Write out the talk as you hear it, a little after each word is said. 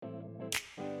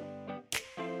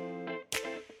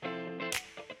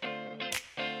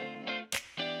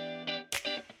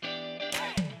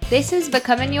This is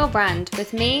Becoming Your Brand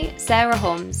with me, Sarah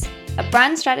Holmes, a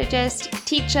brand strategist,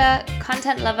 teacher,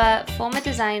 content lover, former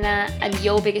designer, and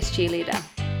your biggest cheerleader.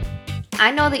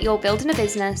 I know that you're building a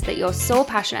business that you're so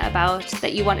passionate about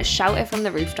that you want to shout it from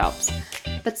the rooftops,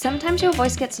 but sometimes your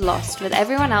voice gets lost with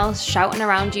everyone else shouting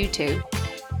around you too.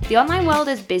 The online world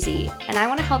is busy, and I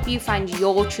want to help you find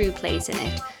your true place in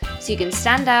it, so you can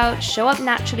stand out, show up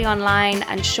naturally online,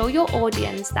 and show your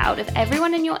audience that out of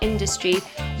everyone in your industry,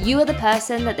 you are the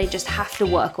person that they just have to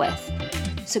work with.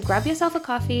 So grab yourself a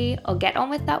coffee or get on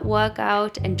with that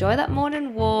workout, enjoy that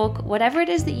morning walk, whatever it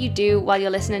is that you do while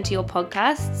you're listening to your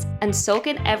podcasts, and soak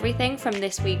in everything from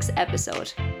this week's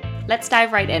episode. Let's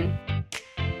dive right in.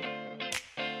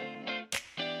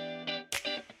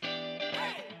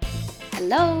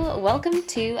 Hello, welcome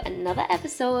to another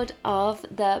episode of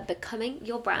the Becoming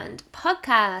Your Brand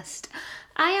podcast.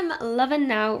 I am loving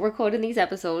now recording these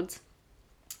episodes.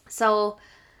 So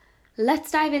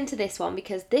let's dive into this one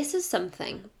because this is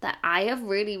something that I have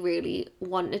really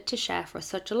wanted to share for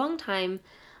such a long time,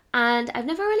 and I've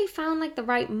never really found like the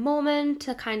right moment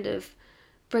to kind of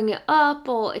bring it up,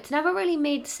 or it's never really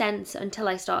made sense until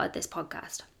I started this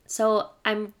podcast. So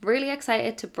I'm really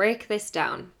excited to break this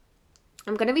down.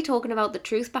 I'm going to be talking about the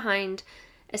truth behind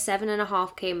a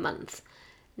 7.5k month.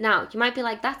 Now, you might be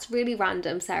like, that's really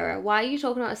random, Sarah. Why are you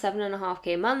talking about a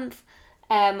 7.5k month?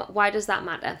 Why does that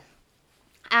matter?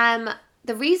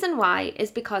 The reason why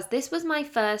is because this was my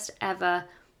first ever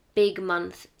big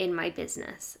month in my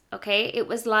business. Okay, it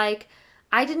was like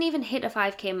I didn't even hit a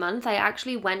 5k month. I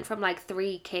actually went from like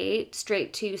 3k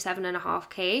straight to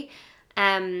 7.5k.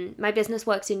 My business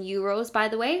works in euros, by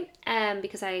the way,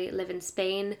 because I live in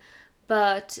Spain.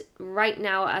 But right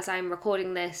now, as I'm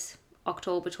recording this,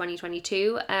 October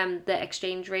 2022, the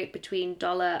exchange rate between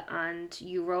dollar and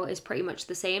euro is pretty much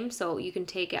the same. So you can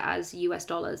take it as US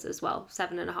dollars as well,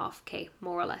 7.5k,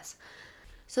 more or less.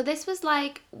 So this was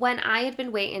like when I had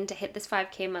been waiting to hit this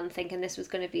 5k month, thinking this was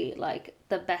going to be like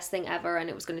the best thing ever and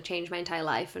it was going to change my entire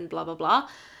life and blah, blah, blah.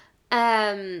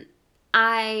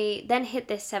 I then hit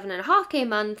this 7.5k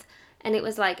month. And it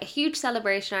was like a huge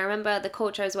celebration. I remember the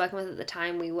coach I was working with at the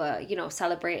time, we were,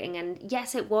 celebrating. And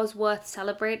yes, it was worth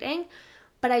celebrating.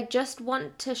 But I just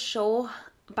want to show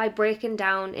by breaking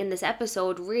down in this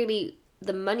episode really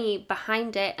the money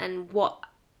behind it and what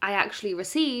I actually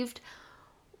received,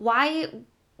 why it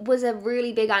was a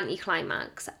really big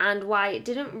anticlimax and why it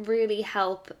didn't really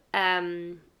help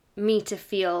me to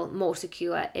feel more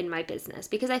secure in my business.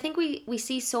 Because I think we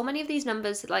see so many of these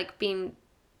numbers like being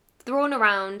thrown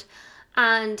around,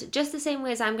 and just the same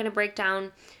way as I'm going to break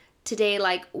down today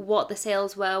like what the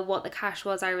sales were, what the cash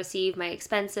was I received, my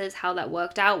expenses, how that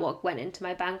worked out, what went into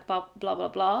my bank, blah blah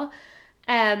blah.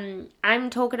 I'm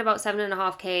talking about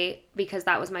 7.5k because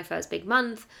that was my first big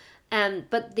month.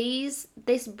 But this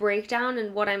breakdown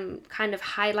and what I'm kind of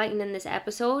highlighting in this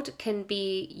episode can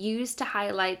be used to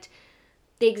highlight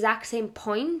the exact same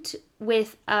point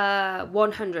with a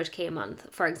 100k month,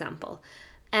 for example.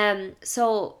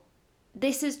 So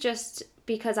this is just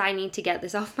because I need to get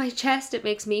this off my chest. It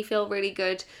makes me feel really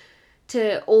good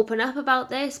to open up about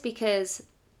this because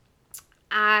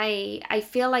I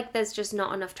feel like there's just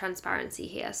not enough transparency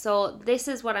here. So this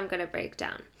is what I'm going to break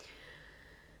down.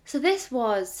 So this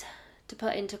was, to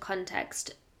put into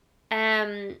context,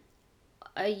 how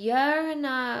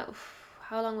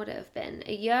long would it have been?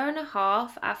 A year and a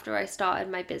half after I started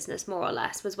my business, more or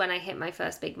less, was when I hit my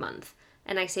first big month.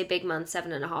 And I say big month,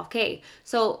 7.5k.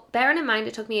 So bearing in mind,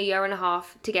 it took me a year and a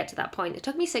half to get to that point. It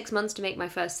took me 6 months to make my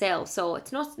first sale. So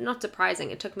it's not surprising.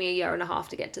 It took me a year and a half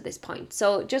to get to this point.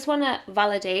 So just want to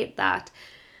validate that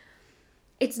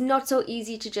it's not so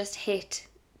easy to just hit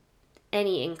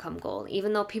any income goal,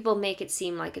 even though people make it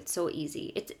seem like it's so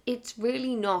easy. It's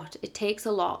really not. It takes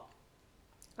a lot.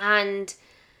 And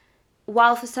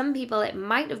while for some people it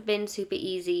might have been super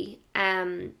easy,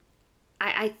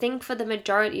 I think for the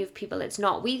majority of people it's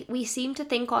not. We seem to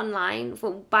think online,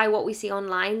 by what we see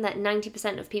online, that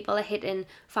 90% of people are hitting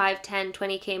 5, 10,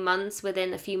 20k months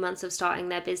within a few months of starting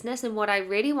their business. And what I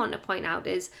really want to point out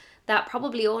is that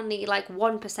probably only like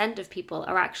 1% of people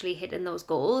are actually hitting those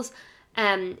goals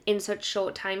in such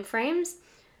short time frames.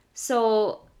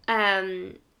 So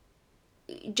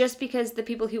just because the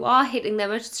people who are hitting them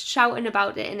are shouting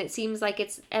about it and it seems like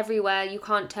it's everywhere, you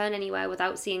can't turn anywhere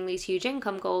without seeing these huge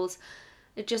income goals,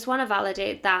 I just want to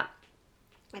validate that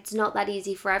it's not that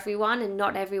easy for everyone and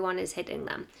not everyone is hitting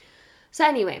them. So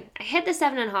anyway, I hit the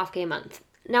 7.5k month.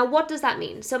 Now, what does that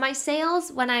mean? So my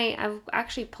sales, when I've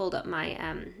actually pulled up my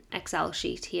Excel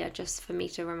sheet here just for me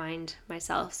to remind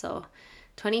myself. So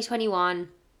 2021,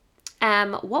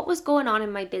 what was going on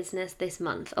in my business this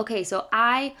month? Okay, so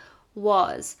I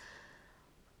was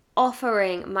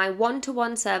offering my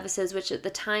one-to-one services, which at the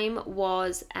time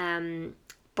was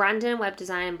branding and web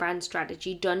design and brand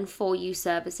strategy done for you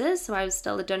services. So I was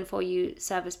still a done for you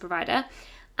service provider.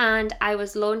 And I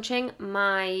was launching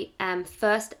my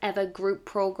first ever group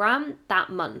program that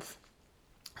month.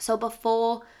 So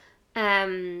before,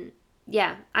 I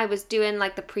was doing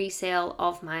like the pre-sale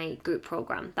of my group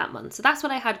program that month. So that's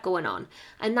what I had going on.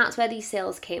 And that's where these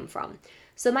sales came from.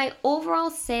 So my overall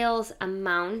sales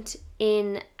amount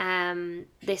in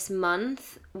this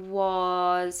month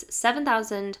was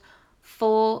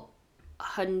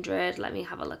 7,400. Let me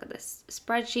have a look at this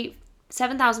spreadsheet.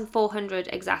 7,400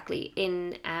 exactly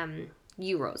in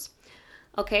euros.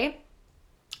 Okay.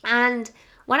 And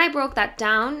when I broke that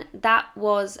down, that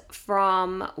was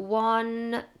from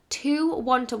two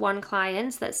one-to-one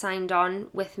clients that signed on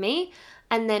with me,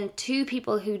 and then 2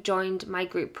 people who joined my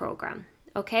group program.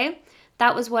 Okay.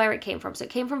 That was where it came from. So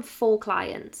it came from 4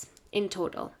 clients in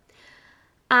total.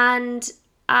 And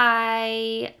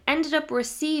I ended up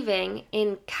receiving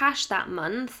in cash that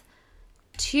month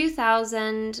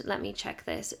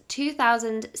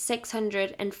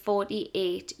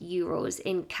 2,648 euros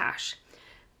in cash,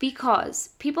 because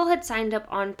people had signed up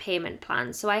on payment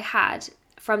plans. So I had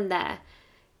from there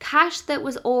cash that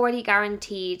was already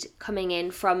guaranteed coming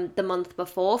in from the month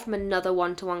before from another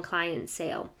one-to-one client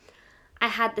sale. I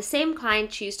had the same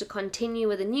client choose to continue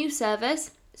with a new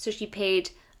service, so she paid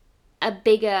a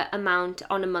bigger amount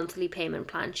on a monthly payment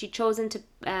plan. She'd chosen to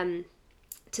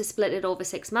split it over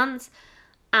 6 months,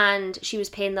 and she was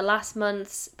paying the last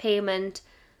month's payment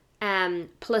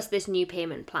plus this new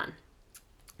payment plan.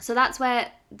 So that's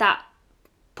where that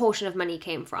portion of money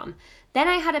came from. Then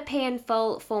I had a pay in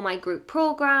full for my group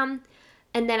program,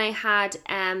 and then I had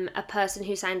a person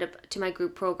who signed up to my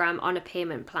group program on a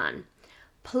payment plan,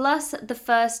 plus the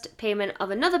first payment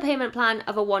of another payment plan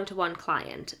of a one-to-one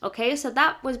client. Okay, so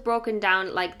that was broken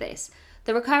down like this.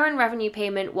 The recurring revenue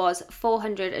payment was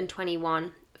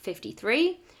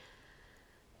 421.53.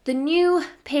 The new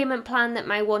payment plan that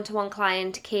my one-to-one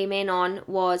client came in on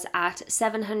was at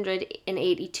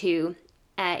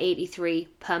 782.83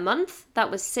 per month.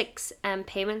 That was 6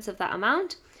 payments of that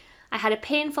amount. I had a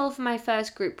pay in full for my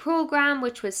first group program,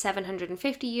 which was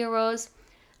 750 euros.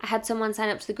 I had someone sign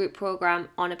up to the group program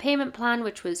on a payment plan,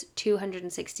 which was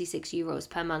 266 euros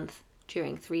per month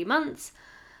during 3 months.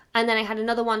 And then I had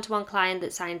another one-to-one client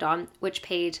that signed on, which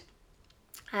paid,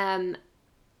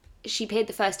 she paid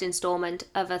the first installment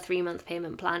of a 3-month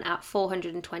payment plan at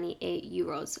 428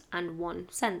 euros and 1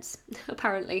 cent,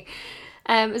 apparently,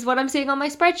 is what I'm seeing on my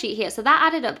spreadsheet here. So that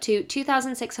added up to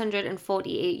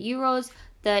 2,648 euros,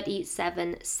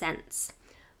 37 cents.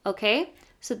 Okay.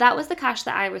 So that was the cash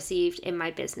that I received in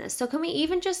my business. So can we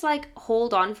even just like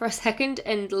hold on for a second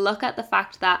and look at the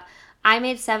fact that I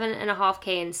made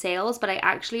 7.5k in sales, but I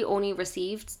actually only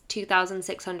received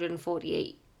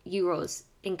 2,648 euros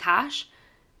in cash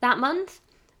that month.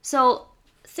 So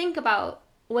think about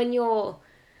when you're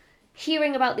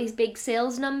hearing about these big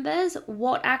sales numbers,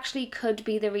 what actually could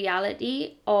be the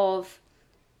reality of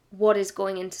what is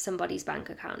going into somebody's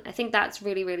bank account. I think that's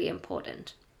really, really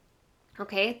important.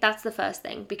 Okay, that's the first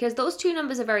thing, because those two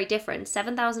numbers are very different,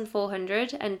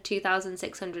 7,400 and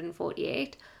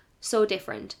 2,648, so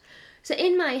different. So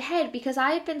in my head, because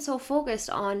I had been so focused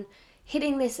on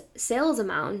hitting this sales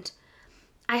amount,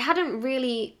 I hadn't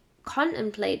really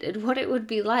contemplated what it would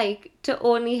be like to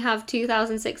only have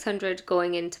 2,600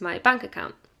 going into my bank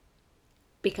account,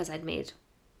 because I'd made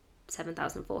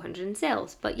 7,400 in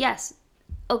sales. But yes,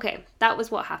 okay, that was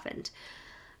what happened.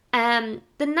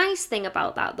 The nice thing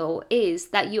about that though is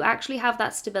that you actually have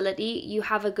that stability. You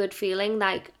have a good feeling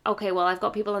like, okay, well, I've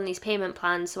got people on these payment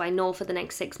plans, so I know for the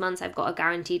next 6 months I've got a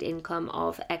guaranteed income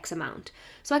of X amount.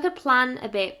 So I could plan a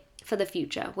bit for the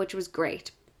future, which was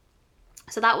great.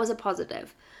 So that was a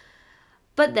positive.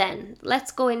 But then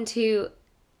let's go into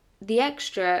the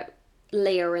extra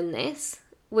layer in this,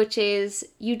 which is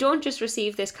you don't just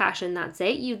receive this cash and that's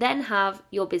it. You then have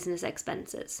your business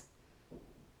expenses.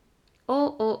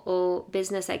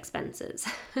 Business expenses.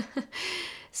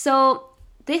 So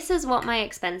this is what my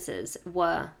expenses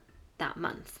were that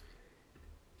month.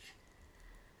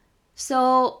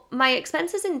 So my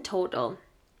expenses in total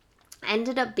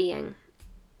ended up being,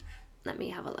 let me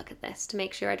have a look at this to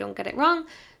make sure I don't get it wrong,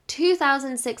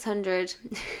 2,600,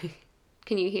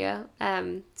 can you hear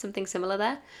something similar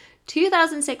there?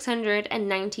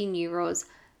 2,619 euros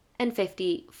and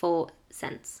 54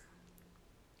 cents.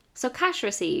 So cash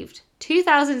received,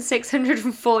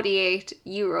 2,648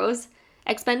 euros.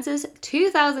 Expenses,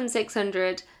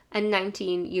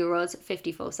 2,619 euros,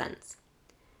 54 cents.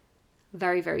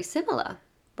 Very, very similar,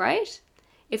 right?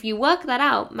 if you work that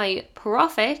out, my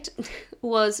profit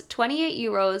was 28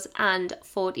 euros and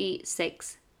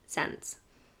 46 cents.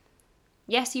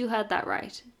 Yes, you heard that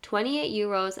right. 28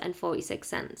 euros and 46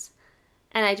 cents.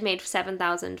 And I'd made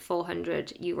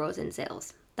 7,400 euros in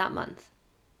sales that month.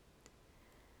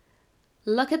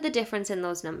 Look at the difference in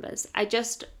those numbers. I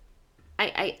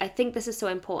think this is so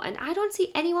important. I don't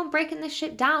see anyone breaking this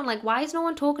shit down. Like, why is no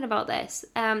one talking about this?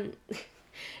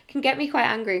 Can get me quite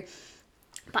angry.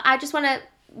 But I just want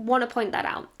to point that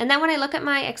out. And then when I look at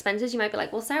my expenses, you might be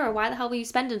like, well, Sarah, why the hell were you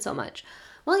spending so much?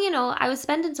 Well, I was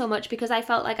spending so much because I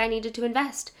felt like I needed to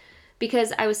invest.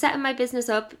 Because I was setting my business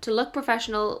up to look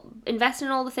professional, invest in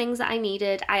all the things that I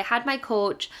needed. I had my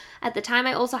coach. At the time,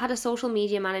 I also had a social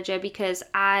media manager because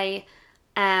I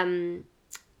had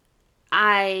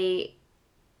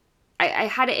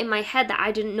it in my head that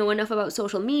I didn't know enough about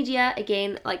social media.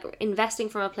 Again, like investing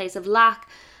from a place of lack.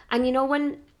 And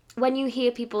when you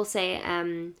hear people say,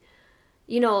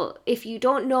 if you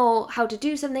don't know how to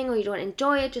do something or you don't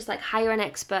enjoy it, just like hire an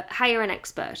expert,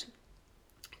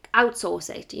 outsource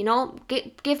it,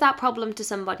 give that problem to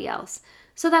somebody else.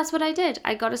 So that's what I did.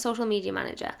 I got a social media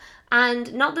manager.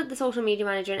 And not that the social media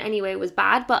manager in any way was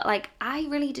bad, but like I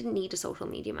really didn't need a social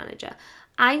media manager.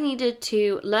 I needed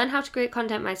to learn how to create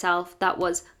content myself that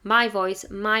was my voice,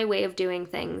 my way of doing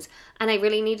things, and I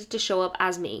really needed to show up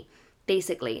as me,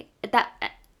 basically.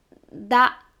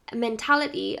 That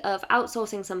mentality of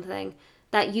outsourcing something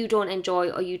that you don't enjoy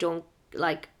or you don't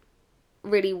like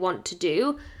really want to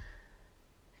do,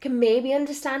 I can maybe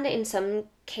understand it in some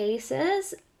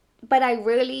cases, but I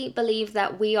really believe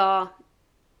that we are,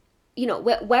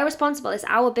 we're responsible. It's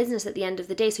our business at the end of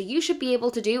the day. So you should be able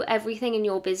to do everything in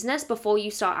your business before you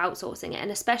start outsourcing it,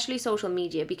 and especially social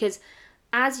media, because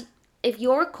if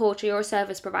you're a coach or you're a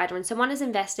service provider and someone is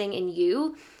investing in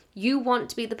you, you want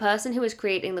to be the person who is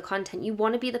creating the content. You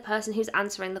want to be the person who's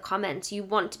answering the comments. You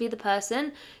want to be the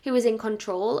person who is in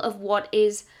control of what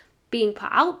is being put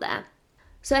out there.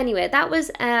 So anyway, that was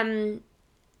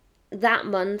that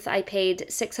month I paid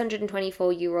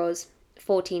 624 euros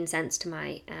 14 cents to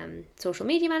my social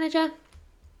media manager.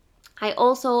 I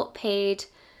also paid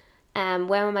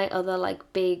where are my other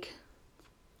big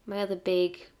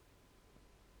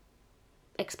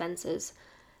expenses.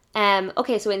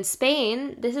 Okay, so in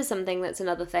Spain, this is something that's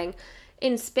another thing.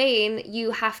 In Spain,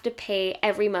 you have to pay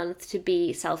every month to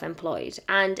be self-employed,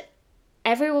 and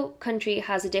every country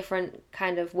has a different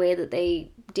kind of way that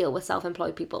they deal with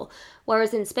self-employed people.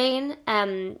 Whereas in Spain,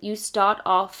 you start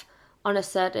off on a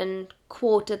certain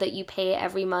quota that you pay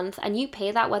every month, and you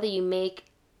pay that whether you make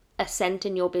a cent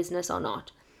in your business or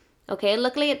not. Okay,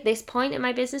 luckily at this point in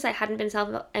my business, I hadn't been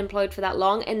self-employed for that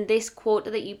long, and this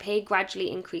quota that you pay gradually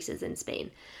increases in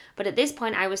Spain. But at this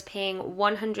point, I was paying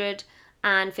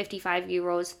 155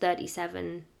 euros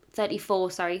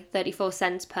 34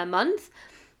 cents per month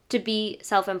to be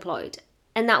self-employed.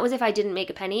 And that was if I didn't make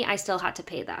a penny, I still had to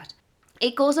pay that.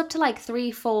 It goes up to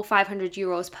 300, 400, 500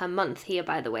 euros per month here,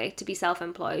 by the way, to be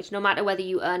self-employed. No matter whether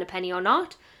you earn a penny or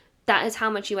not, that is how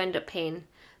much you end up paying.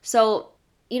 So,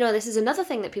 this is another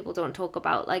thing that people don't talk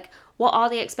about. What are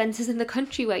the expenses in the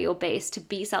country where you're based to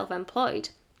be self-employed?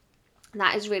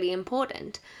 That is really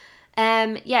important.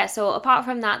 So apart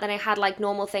from that, then I had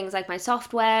normal things like my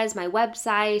softwares, my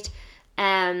website,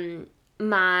 my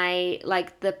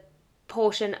the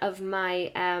portion of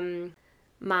my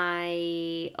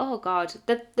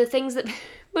the things that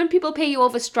when people pay you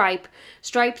over Stripe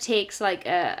takes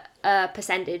a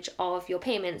percentage of your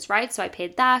payments, right? So I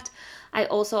paid that. I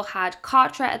also had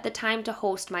Kartra at the time to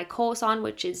host my course on,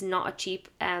 which is not a cheap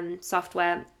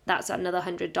software. That's another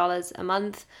 $100 a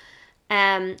month.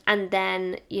 And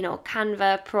then,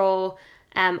 Canva Pro,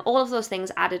 all of those things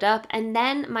added up. And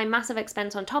then my massive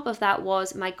expense on top of that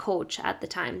was my coach at the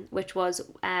time, which was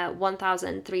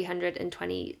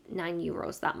 1,329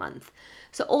 euros that month.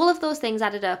 So all of those things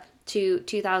added up to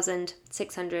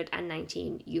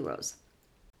 2,619 euros.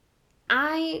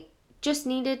 I just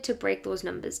needed to break those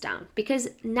numbers down, because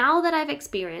now that I've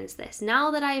experienced this, now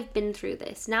that I've been through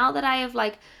this, now that I have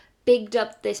bigged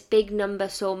up this big number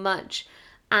so much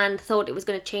and thought it was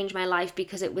going to change my life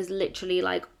because it was literally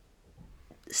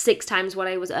 6 times what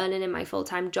I was earning in my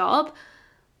full-time job,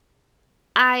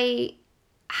 I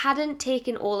hadn't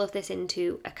taken all of this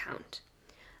into account.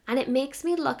 And it makes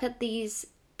me look at these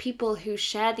people who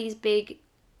share these big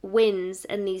wins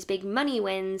and these big money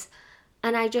wins,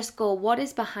 and I just go, what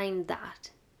is behind that?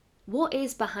 What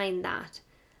is behind that?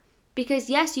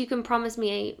 Because yes, you can promise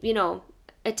me,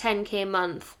 a 10k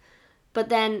month, but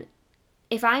then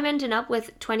if I'm ending up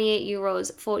with 28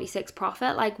 euros 46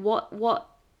 profit,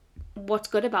 what's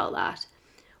good about that?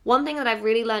 One thing that I've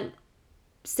really learned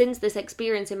since this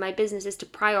experience in my business is to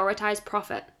prioritize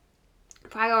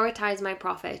my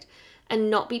profit, and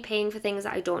not be paying for things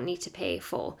that I don't need to pay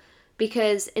for.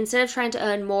 Because instead of trying to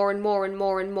earn more and more and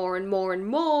more and more and more and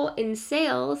more in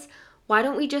sales, why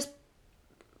don't we just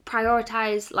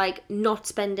prioritize like not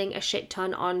spending a shit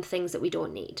ton on things that we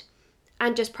don't need,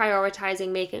 and just prioritizing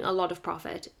making a lot of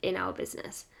profit in our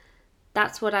business?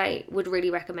 That's what I would really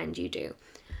recommend you do.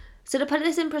 So to put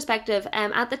this in perspective,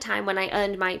 at the time when I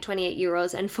earned my 28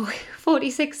 euros and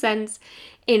 46 cents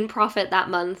in profit that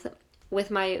month, with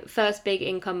my first big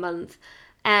income month,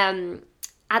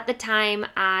 at the time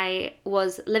I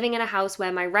was living in a house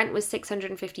where my rent was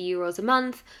 650 euros a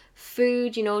month,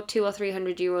 food, 200 or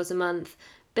 300 euros a month,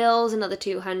 bills another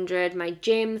 200, my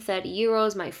gym 30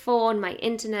 euros, my phone, my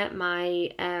internet,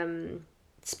 my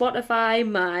Spotify,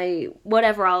 my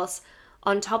whatever else.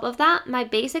 On top of that, my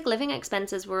basic living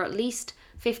expenses were at least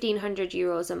 1,500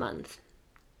 euros a month.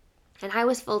 And I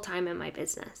was full-time in my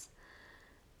business.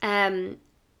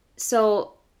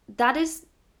 So that is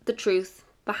the truth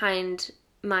behind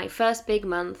my first big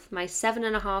month, my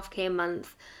 7.5K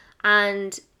month.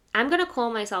 And I'm going to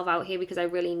call myself out here because I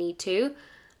really need to.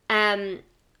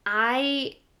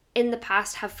 I, in the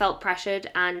past, have felt pressured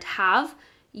and have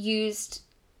used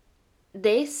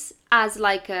this as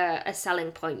like a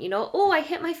selling point, oh, I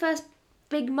hit my first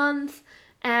big month,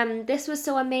 this was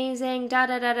so amazing,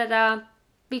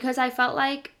 because I felt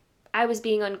like I was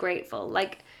being ungrateful,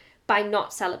 like by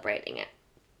not celebrating it.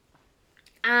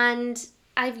 And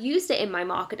I've used it in my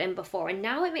marketing before, and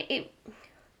now it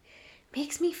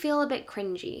makes me feel a bit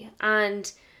cringy,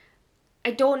 and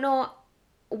I don't know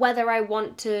whether I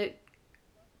want to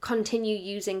continue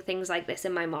using things like this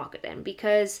in my marketing,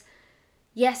 because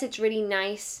yes, it's really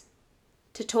nice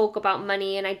to talk about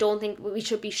money, and I don't think we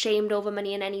should be shamed over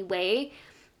money in any way,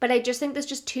 but I just think there's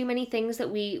just too many things that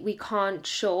we can't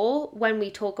show when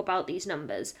we talk about these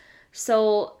numbers.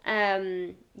 So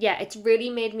it's really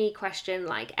made me question,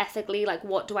 like, ethically, like,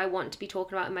 what do I want to be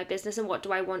talking about in my business, and what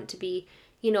do I want to be,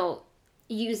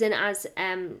 using as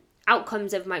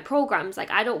outcomes of my programs.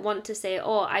 Like, I don't want to say,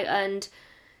 oh, I earned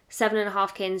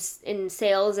 7.5K in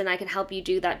sales and I can help you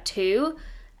do that too,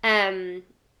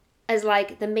 as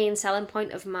like the main selling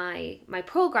point of my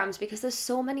programs, because there's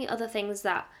so many other things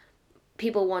that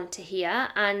people want to hear.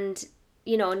 And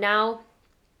now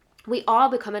we are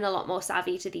becoming a lot more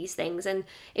savvy to these things, and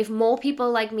if more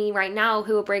people like me right now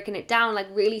who are breaking it down, like,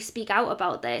 really speak out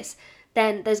about this,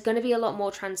 then there's going to be a lot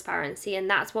more transparency, and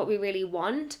that's what we really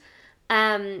want.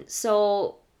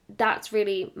 So that's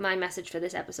really my message for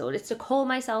this episode. It's to call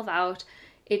myself out.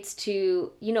 It's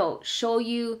to, show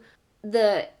you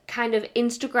the kind of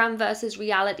Instagram versus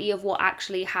reality of what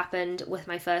actually happened with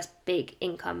my first big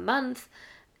income month,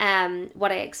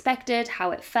 what I expected,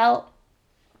 how it felt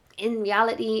in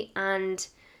reality. And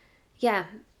yeah,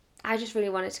 I just really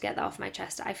wanted to get that off my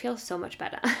chest. I feel so much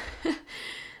better.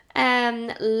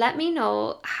 Let me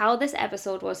know how this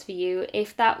episode was for you,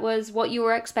 if that was what you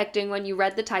were expecting when you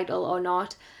read the title or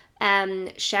not.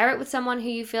 Share it with someone who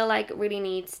you feel like really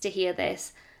needs to hear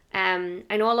this. I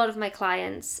know a lot of my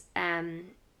clients,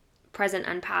 present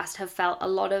and past, have felt a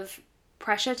lot of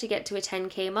pressure to get to a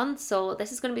 10K month. So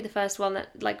this is going to be the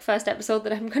first episode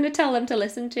that I'm going to tell them to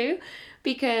listen to,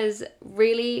 because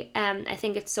really, I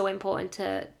think it's so important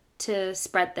to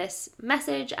spread this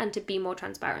message and to be more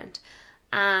transparent.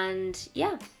 And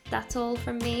yeah, that's all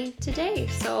from me today.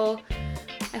 So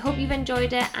I hope you've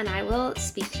enjoyed it, and I will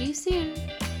speak to you soon.